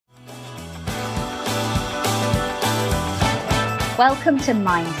Welcome to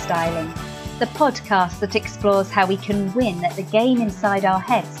Mind Styling, the podcast that explores how we can win at the game inside our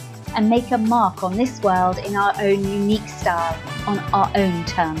heads and make a mark on this world in our own unique style, on our own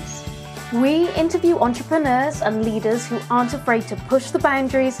terms. We interview entrepreneurs and leaders who aren't afraid to push the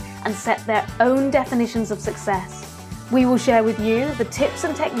boundaries and set their own definitions of success. We will share with you the tips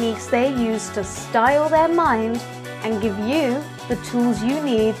and techniques they use to style their mind and give you the tools you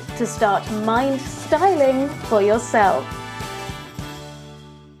need to start mind styling for yourself.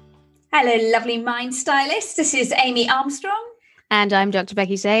 Hello, lovely mind stylists. This is Amy Armstrong. And I'm Dr.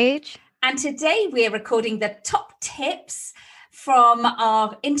 Becky Sage. And today we're recording the top tips from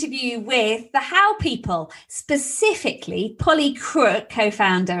our interview with the How People, specifically Polly Crook,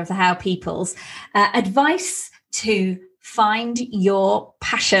 co-founder of the How Peoples, advice to find your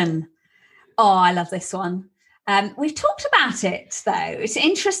passion. Oh, I love this one. We've talked about it, though. It's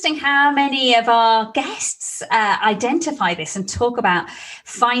interesting how many of our guests identify this and talk about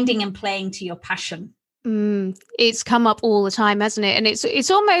finding and playing to your passion. It's come up all the time, hasn't it? And it's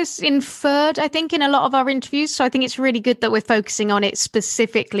almost inferred, I think, in a lot of our interviews. So I think it's really good that we're focusing on it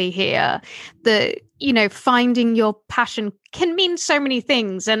specifically here. That, you know, finding your passion can mean so many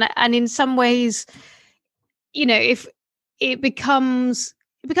things. And in some ways, you know, if it becomes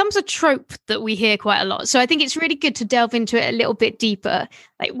a trope that we hear quite a lot. So I think it's really good to delve into it a little bit deeper.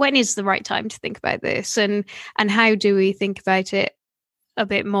 Like, when is the right time to think about this? And how do we think about it a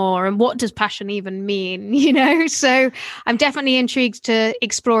bit more? And what does passion even mean? You know, so I'm definitely intrigued to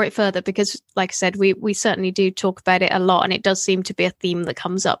explore it further because, like I said, we certainly do talk about it a lot. And it does seem to be a theme that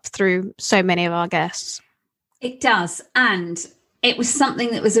comes up through so many of our guests. It does. And it was something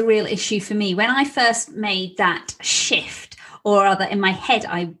that was a real issue for me. When I first made that shift, or rather, in my head,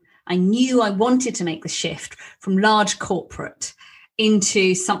 I knew I wanted to make the shift from large corporate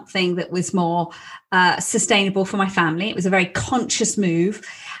into something that was more sustainable for my family. It was a very conscious move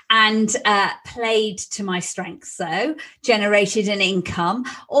and played to my strengths, so generated an income,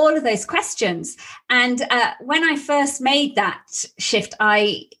 all of those questions. And when I first made that shift,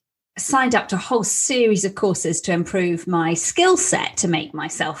 I signed up to a whole series of courses to improve my skill set to make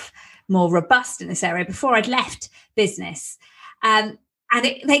myself more robust in this area before I'd left business.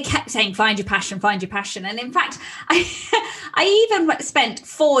 They kept saying, find your passion. And in fact, I even spent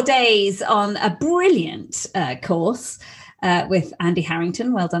 4 days on a brilliant course with Andy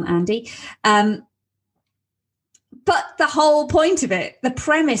Harrington. Well done, Andy. But the whole point of it, the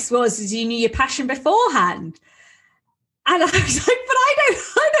premise was you knew your passion beforehand. And I was like, but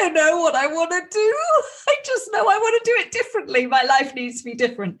I don't know what I want to do. I just know I want to do it differently. My life needs to be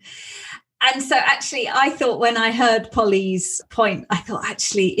different. And so actually, I thought when I heard Polly's point, I thought,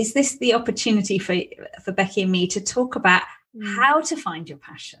 actually, is this the opportunity for Becky and me to talk about how to find your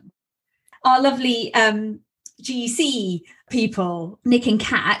passion? Our lovely GC people, Nick and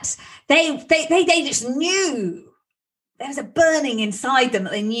Kat, they just knew. There was a burning inside them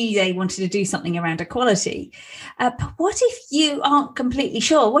that they knew they wanted to do something around equality. But what if you aren't completely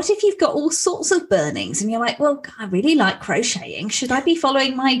sure? What if you've got all sorts of burnings and you're like, well, I really like crocheting. Should I be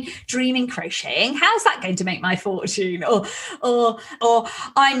following my dream in crocheting? How's that going to make my fortune? Or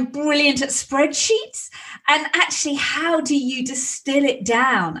I'm brilliant at spreadsheets. And actually, how do you distill it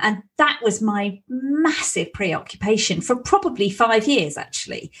down? And that was my massive preoccupation for probably 5 years,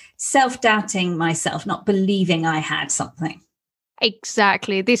 actually. Self-doubting myself, not believing I had something.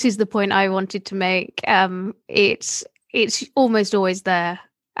 Exactly. This is the point I wanted to make. It's almost always there.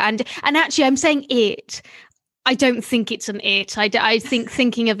 And actually, I'm saying it. I don't think it's an it. I think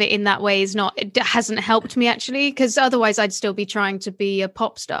thinking of it in that way it hasn't helped me, actually, because otherwise I'd still be trying to be a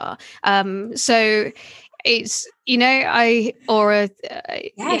pop star. So it's, you know,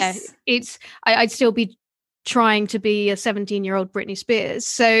 I'd still be trying to be a 17-year-old Britney Spears.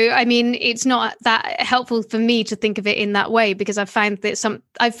 So, I mean, it's not that helpful for me to think of it in that way because I've found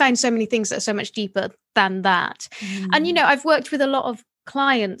so many things that are so much deeper than that. And, you know, I've worked with a lot of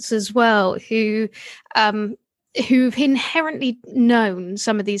clients as well who've inherently known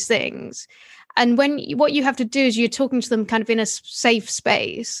some of these things. And what you have to do is you're talking to them kind of in a safe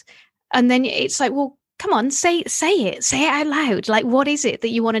space. And then it's like, well, come on, say it out loud. Like, what is it that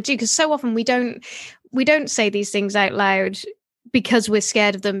you want to do? Because so often we don't say these things out loud because we're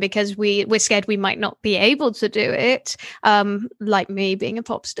scared of them, because we're scared we might not be able to do it. Like me being a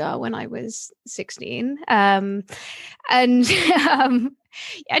pop star when I was 16. And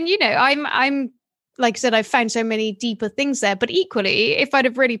you know, I'm like I said, I've found so many deeper things there. But equally, if I'd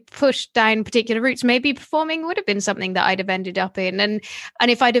have really pushed down particular routes, maybe performing would have been something that I'd have ended up in. And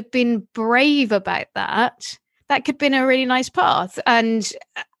if I'd have been brave about that, that could have been a really nice path. And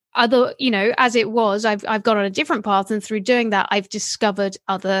other, as it was, I've gone on a different path, and through doing that, I've discovered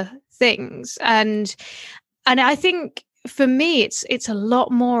other things. And I think for me, it's a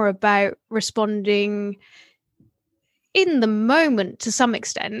lot more about responding in the moment to some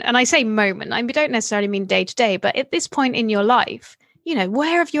extent. And I say moment, I don't necessarily mean day to day, but at this point in your life,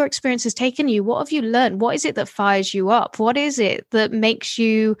 where have your experiences taken you? What have you learned? What is it that fires you up? What is it that makes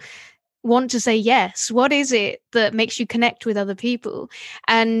you want to say yes? What is it that makes you connect with other people?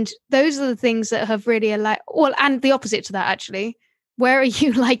 And those are the things that have really allowed, and the opposite to that, actually. Where are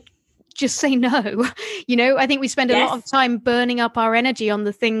you just say no? I think we spend a lot of time burning up our energy on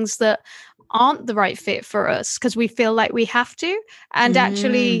the things that aren't the right fit for us because we feel like we have to. And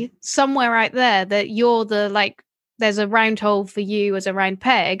actually somewhere out there that you're there's a round hole for you as a round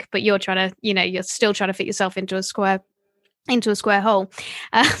peg, but you're trying to, you're still trying to fit yourself into a square hole.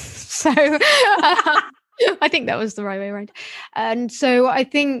 So I think that was the right way around. And so I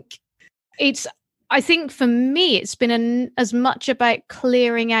think for me, it's been as much about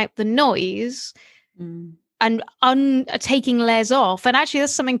clearing out the noise and taking layers off. And actually,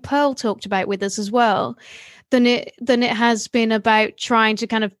 that's something Pearl talked about with us as well, than it has been about trying to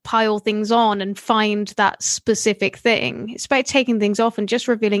kind of pile things on and find that specific thing. It's about taking things off and just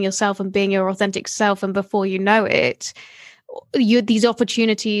revealing yourself and being your authentic self. And before you know it, these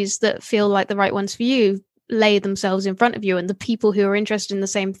opportunities that feel like the right ones for you lay themselves in front of you, and the people who are interested in the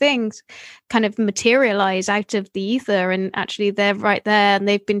same things kind of materialize out of the ether, and actually they're right there and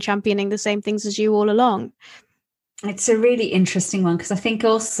they've been championing the same things as you all along. It's a really interesting one, because I think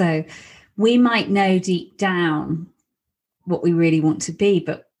also we might know deep down what we really want to be,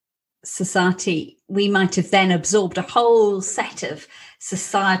 but society, we might have then absorbed a whole set of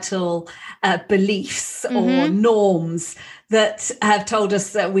societal beliefs or norms that have told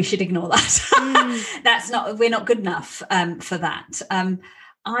us that we should ignore that. We're not good enough for that.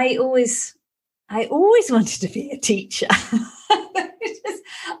 I always wanted to be a teacher.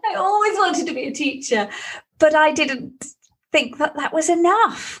 I always wanted to be a teacher, but I didn't think that was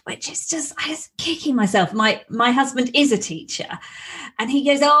enough, which is just, I was kicking myself. My husband is a teacher, and he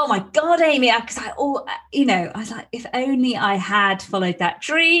goes, "Oh my God, Amy," because I was like, if only I had followed that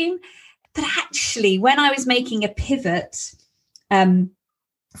dream. But actually, when I was making a pivot from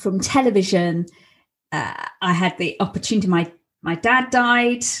television, I had the opportunity. My dad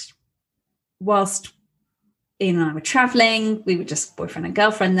died whilst Ian and I were traveling. We were just boyfriend and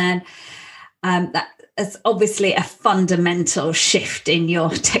girlfriend then. That is obviously a fundamental shift in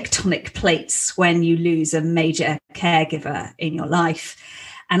your tectonic plates when you lose a major caregiver in your life.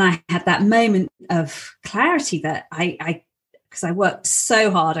 And I had that moment of clarity that because I worked so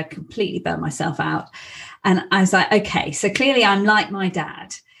hard, I completely burnt myself out. And I was like, okay, so clearly I'm like my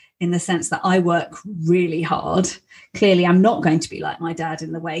dad in the sense that I work really hard. Clearly I'm not going to be like my dad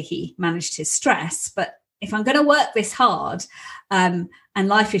in the way he managed his stress. But if I'm going to work this hard, and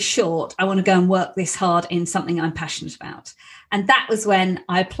life is short, I want to go and work this hard in something I'm passionate about. And that was when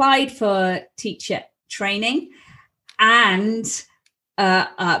I applied for teacher training, and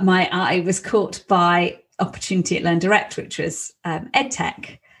my eye was caught by opportunity at Learn Direct, which was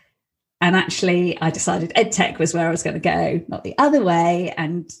EdTech. And actually, I decided EdTech was where I was going to go, not the other way.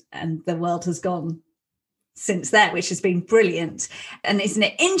 And the world has gone since then, which has been brilliant. And isn't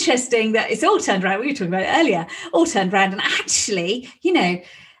it interesting that it's all turned around? We were talking about it earlier, all turned around. And actually,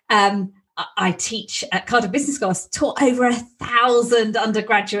 I teach at Cardiff Business School. I've taught over 1,000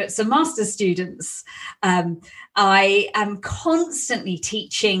 undergraduates and master's students. I am constantly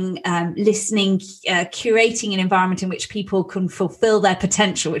teaching, listening, curating an environment in which people can fulfill their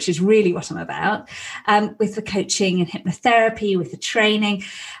potential, which is really what I'm about, with the coaching and hypnotherapy, with the training.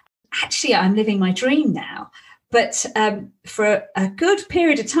 Actually, I'm living my dream now. But for a good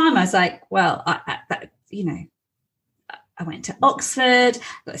period of time, I was like, well, I went to Oxford,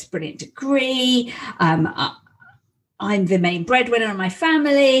 got this brilliant degree. I'm the main breadwinner in my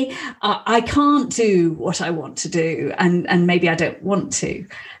family. I can't do what I want to do. And maybe I don't want to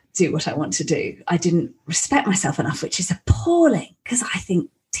do what I want to do. I didn't respect myself enough, which is appalling, because I think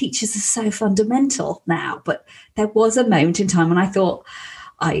teachers are so fundamental now. But there was a moment in time when I thought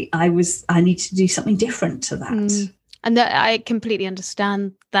I need to do something different to that. And I completely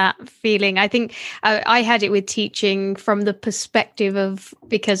understand that feeling. I think I had it with teaching from the perspective of,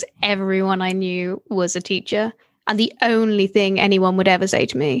 because everyone I knew was a teacher. And the only thing anyone would ever say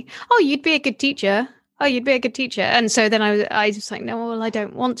to me, "Oh, you'd be a good teacher. Oh, you'd be a good teacher." And so then I was like, no, well, I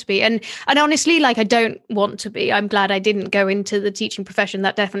don't want to be. And honestly, I don't want to be. I'm glad I didn't go into the teaching profession.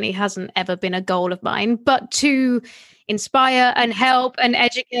 That definitely hasn't ever been a goal of mine. But to inspire and help and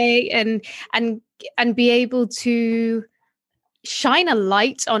educate and be able to shine a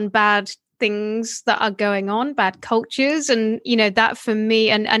light on bad things that are going on, bad cultures, and that for me,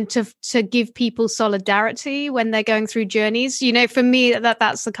 and to give people solidarity when they're going through journeys. For me,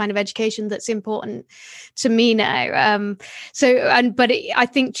 that's the kind of education that's important to me now. I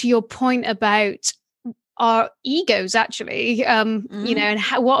think to your point about our egos, actually, and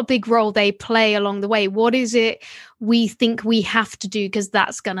what a big role they play along the way. What is it we think we have to do because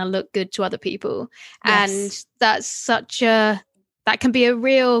that's going to look good to other people? Yes. And that can be a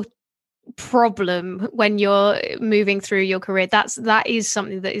real problem when you're moving through your career. That is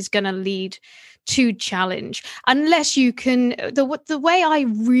something that is going to lead to challenge, unless you can. The way I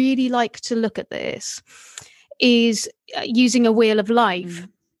really like to look at this is using a wheel of life.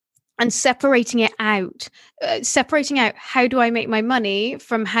 And separating out how do I make my money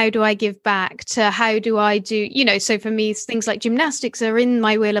from how do I give back to how do I do, so for me, things like gymnastics are in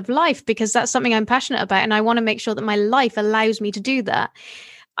my wheel of life because that's something I'm passionate about. And I want to make sure that my life allows me to do that.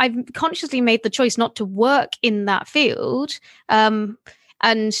 I've consciously made the choice not to work in that field, and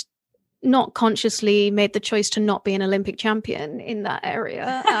not consciously made the choice to not be an Olympic champion in that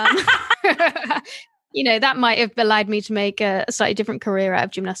area. That might have allowed me to make a slightly different career out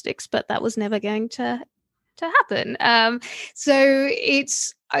of gymnastics, but that was never going to happen. So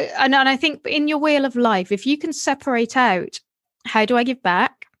I think in your wheel of life, if you can separate out, how do I give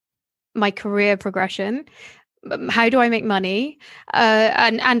back, my career progression, how do I make money,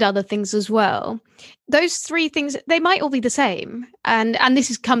 and other things as well. Those three things, they might all be the same. And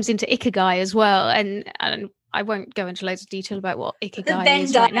this comes into Ikigai as well. And I won't go into loads of detail about what Ikigai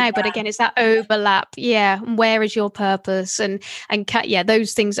is right now, but again, it's that overlap. Yeah. Where is your purpose? And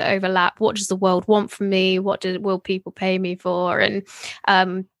those things that overlap. What does the world want from me? What will people pay me for? And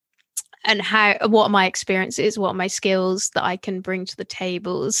what are my experiences? What are my skills that I can bring to the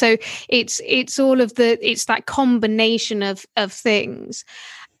table? So it's all of it's that combination of things.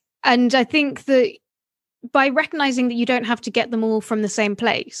 And I think that by recognizing that you don't have to get them all from the same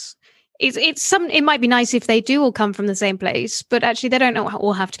place, it might be nice if they do all come from the same place, but actually they don't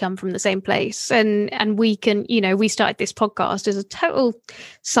all have to come from the same place. And we can, we started this podcast as a total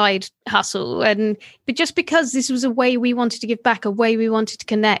side hustle. But just because this was a way we wanted to give back, a way we wanted to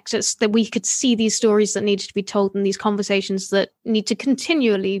connect, it's that we could see these stories that needed to be told and these conversations that need to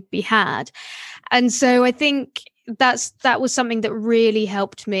continually be had. And so I think that was something that really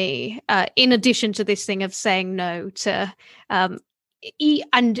helped me, in addition to this thing of saying no to,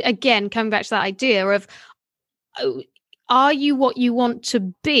 and again, coming back to that idea of, are you what you want to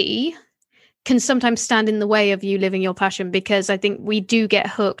be, can sometimes stand in the way of you living your passion, because I think we do get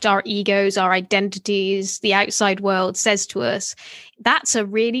hooked. Our egos, our identities, the outside world says to us, that's a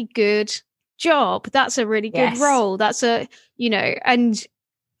really good job. That's a really good role. That's and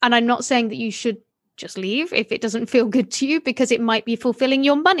I'm not saying that you should just leave if it doesn't feel good to you, because it might be fulfilling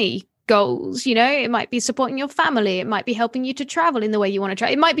your money goals. It might be supporting your family. It might be helping you to travel in the way you want to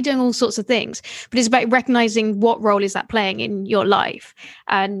travel. It might be doing all sorts of things, but it's about recognizing what role is that playing in your life,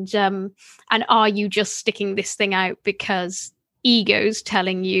 and are you just sticking this thing out because ego's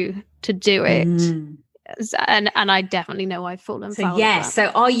telling you to do it? And I definitely know I've fallen foul of that. So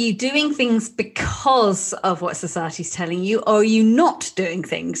are you doing things because of what society's telling you, or are you not doing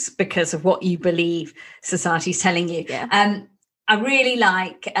things because of what you believe society's telling you? I really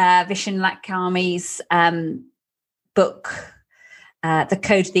like Vishen Lakhiani's book, The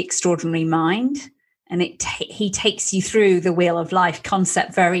Code of the Extraordinary Mind. And he takes you through the wheel of life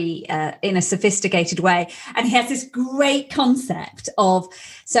concept very in a sophisticated way. And he has this great concept of,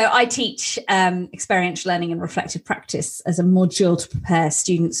 so I teach experiential learning and reflective practice as a module to prepare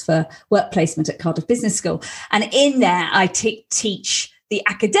students for work placement at Cardiff Business School. And in there, I teach the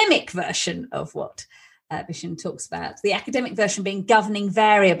academic version of what Vishen talks about, the academic version being governing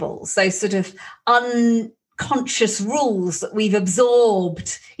variables, those sort of unconscious rules that we've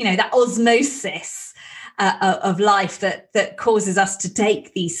absorbed, that osmosis of life that causes us to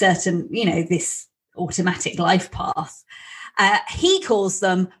take these certain, this automatic life path. He calls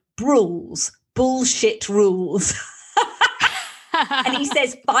them rules, bullshit rules. And he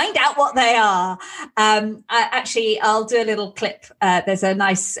says, find out what they are. I'll do a little clip. There's a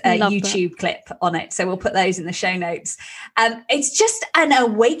nice YouTube clip on it. So we'll put those in the show notes. It's just an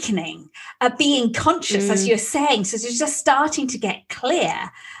awakening of being conscious, as you're saying. So you're just starting to get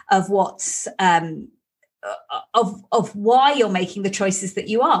clear of what's, of why you're making the choices that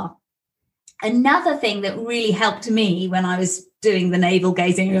you are. Another thing that really helped me when I was doing the navel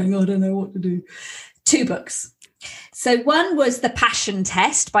gazing, going, I don't know what to do. 2 books. So one was The Passion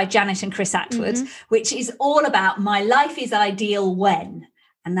Test by Janet and Chris Attwood, which is all about my life is ideal when.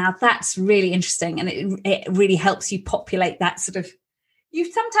 And now that's really interesting. And it really helps you populate that sort of,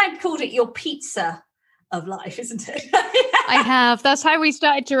 you've sometimes called it your pizza of life, isn't it? I have. That's how we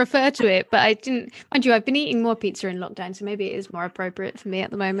started to refer to it. But I didn't, mind you, I've been eating more pizza in lockdown, so maybe it is more appropriate for me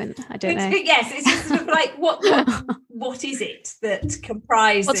at the moment. I don't know. Yes, it's just sort of like, what is it that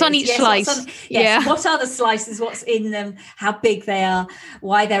comprises? What's on each slice? What are the slices? What's in them? How big they are?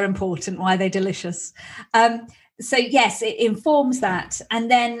 Why they're important? Why they're delicious? So yes, it informs that.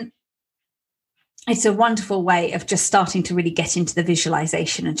 And then it's a wonderful way of just starting to really get into the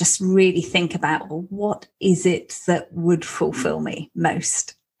visualization and just really think about, well, what is it that would fulfill me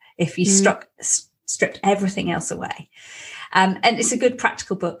most if you stripped everything else away? And it's a good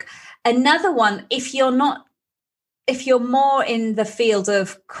practical book. Another one, if you're more in the field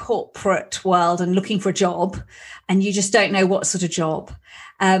of corporate world and looking for a job and you just don't know what sort of job,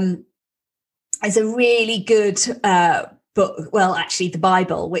 is a really good book, well, actually the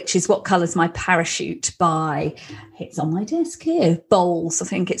Bible, which is What Colours My Parachute by, it's on my desk here, Bowles. I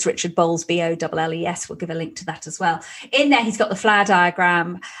think it's Richard Bowles, Bowles. We'll give a link to that as well. In there, he's got the flower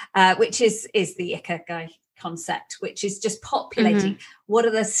diagram, which is the Ikigai concept, which is just populating what are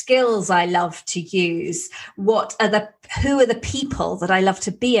the skills I love to use, who are the people that I love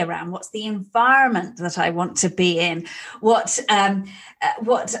to be around, what's the environment that I want to be in, what are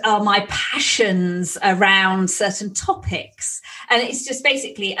my passions around certain topics. And it's just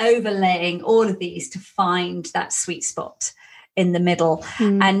basically overlaying all of these to find that sweet spot in the middle.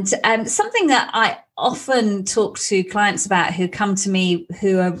 And something that I often talk to clients about who come to me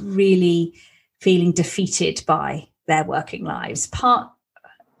who are really feeling defeated by their working lives,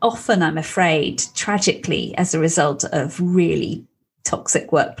 often, I'm afraid, tragically, as a result of really toxic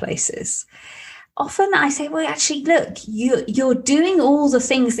workplaces. Often I say, well, actually, look, you're doing all the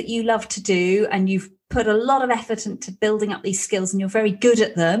things that you love to do, and you've put a lot of effort into building up these skills, and you're very good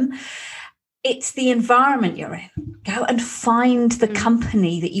at them. It's the environment you're in. Go and find the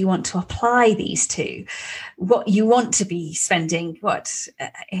company that you want to apply these to. What you want to be spending,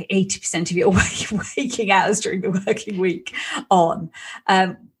 80% of your waking hours during the working week on.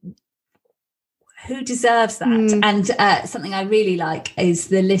 Who deserves that? And something I really like is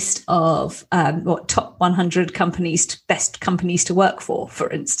the list of top 100 best companies to work for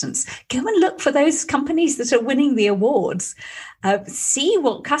instance. Go and look for those companies that are winning the awards. See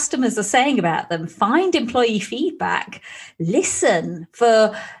what customers are saying about them. Find employee feedback. Listen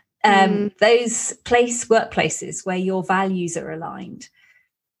for those workplaces where your values are aligned.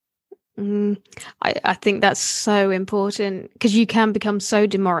 I think that's so important, because you can become so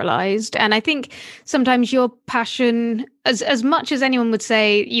demoralized. And I think sometimes your passion, as much as anyone would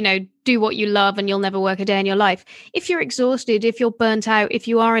say, do what you love and you'll never work a day in your life. If you're exhausted, if you're burnt out, if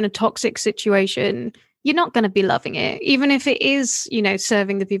you are in a toxic situation, you're not going to be loving it, even if it is,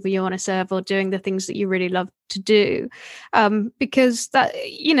 serving the people you want to serve or doing the things that you really love to do. Because that,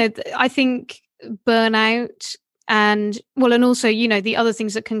 I think burnout and also, the other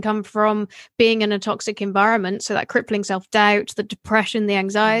things that can come from being in a toxic environment. So that crippling self-doubt, the depression, the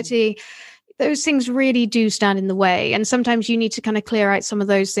anxiety, those things really do stand in the way. And sometimes you need to kind of clear out some of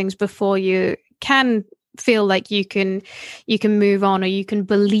those things before you can feel like you can move on, or you can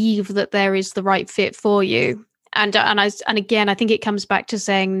believe that there is the right fit for you. And again, I think it comes back to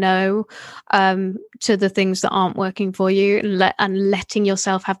saying no to the things that aren't working for you, and letting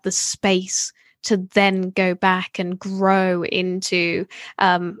yourself have the space to then go back and grow into,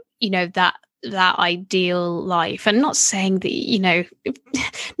 that ideal life. And not saying that,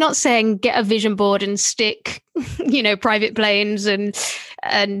 not saying get a vision board and stick, private planes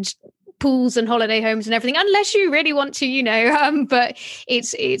and pools and holiday homes and everything, unless you really want to, but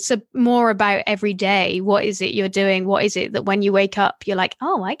it's more about every day. What is it you're doing? What is it that when you wake up, you're like,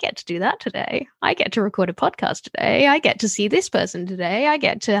 oh, I get to do that today. I get to record a podcast today. I get to see this person today. I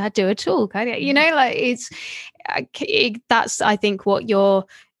get to do a talk. That's, I think, what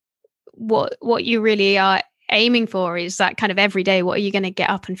you really are aiming for, is that kind of every day, what are you going to get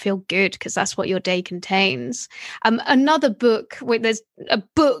up and feel good, because that's what your day contains. Another book, there's a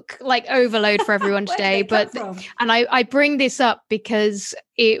book like overload for everyone today, and I bring this up because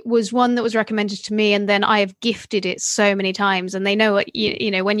it was one that was recommended to me, and then I have gifted it so many times, and they know what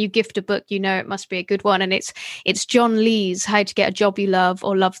when you gift a book, it must be a good one. And it's John Lee's How to Get a Job You Love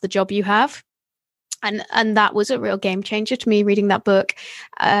or Love the Job You Have. And that was a real game changer to me, reading that book.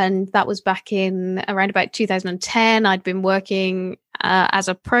 And that was back in around about 2010. I'd been working as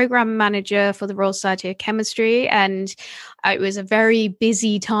a program manager for the Royal Society of Chemistry, and it was a very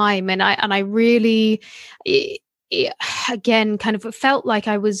busy time. And I really, again, kind of felt like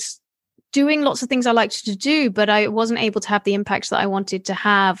I was doing lots of things I liked to do, but I wasn't able to have the impact that I wanted to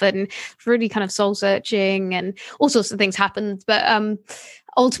have, and really kind of soul searching, and all sorts of things happened. But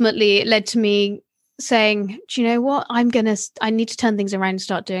ultimately it led to me saying, do you know what? I need to turn things around and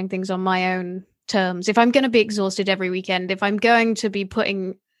start doing things on my own terms. If I'm going to be exhausted every weekend, if I'm going to be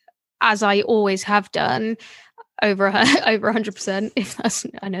putting, as I always have done, over 100%, if that's,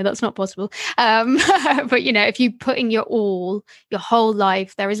 I know that's not possible, but if you put in your all, your whole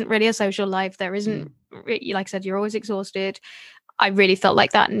life, there isn't really a social life, there isn't, like I said, you're always exhausted. I really felt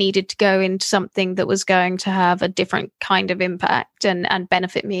like that needed to go into something that was going to have a different kind of impact and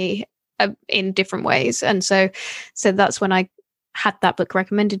benefit me in different ways. And so that's when I had that book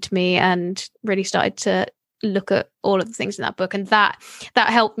recommended to me and really started to look at all of the things in that book, and that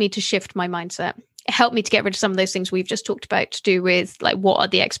helped me to shift my mindset. It helped me to get rid of some of those things we've just talked about, to do with like, what are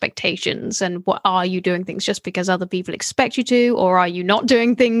the expectations, and what are you doing things just because other people expect you to, or are you not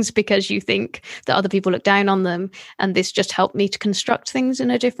doing things because you think that other people look down on them? And this just helped me to construct things in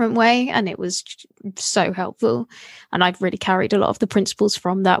a different way, and it was so helpful. And I've really carried a lot of the principles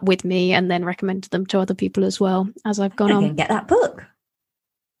from that with me, and then recommended them to other people as well as I've gone on. Get that book.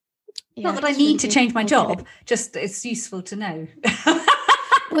 Yeah, not that I need to change my job, just it's useful to know.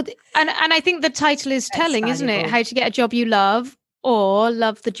 Well, and I think the title is telling, isn't it? How to get a job you love or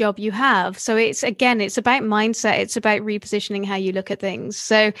love the job you have. So it's about mindset. It's about repositioning how you look at things.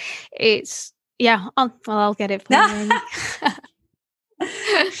 So it's, I'll get it for you.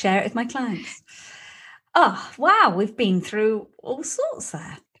 Share it with my clients. Oh, wow. We've been through all sorts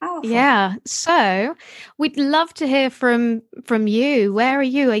there. Powerful. Yeah. So we'd love to hear from you. Where are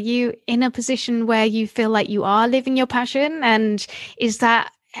you? Are you in a position where you feel like you are living your passion? And is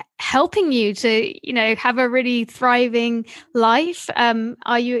that helping you to, have a really thriving life?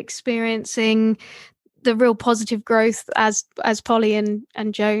 Are you experiencing the real positive growth as Polly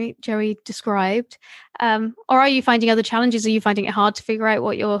and Joey described? Or are you finding other challenges? Are you finding it hard to figure out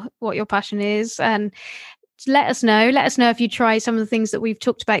what your passion is? And let us know if you try some of the things that we've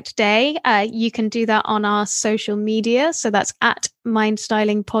talked about today. You can do that on our social media. So that's at Mind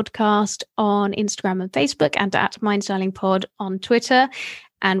Styling Podcast on Instagram and Facebook, and at Mind Styling Pod on Twitter.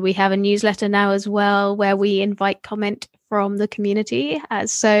 And we have a newsletter now as well, where we invite comment from the community. And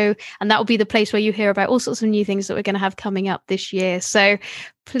that will be the place where you hear about all sorts of new things that we're going to have coming up this year. So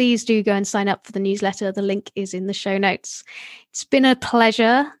please do go and sign up for the newsletter. The link is in the show notes. It's been a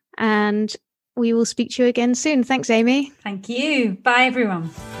pleasure, and we will speak to you again soon. Thanks, Amy. Thank you. Bye,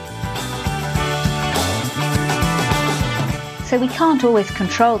 everyone. So we can't always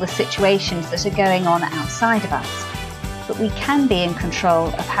control the situations that are going on outside of us, but we can be in control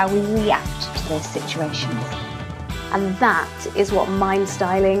of how we react to those situations. And that is what mind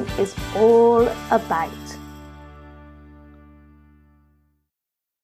styling is all about.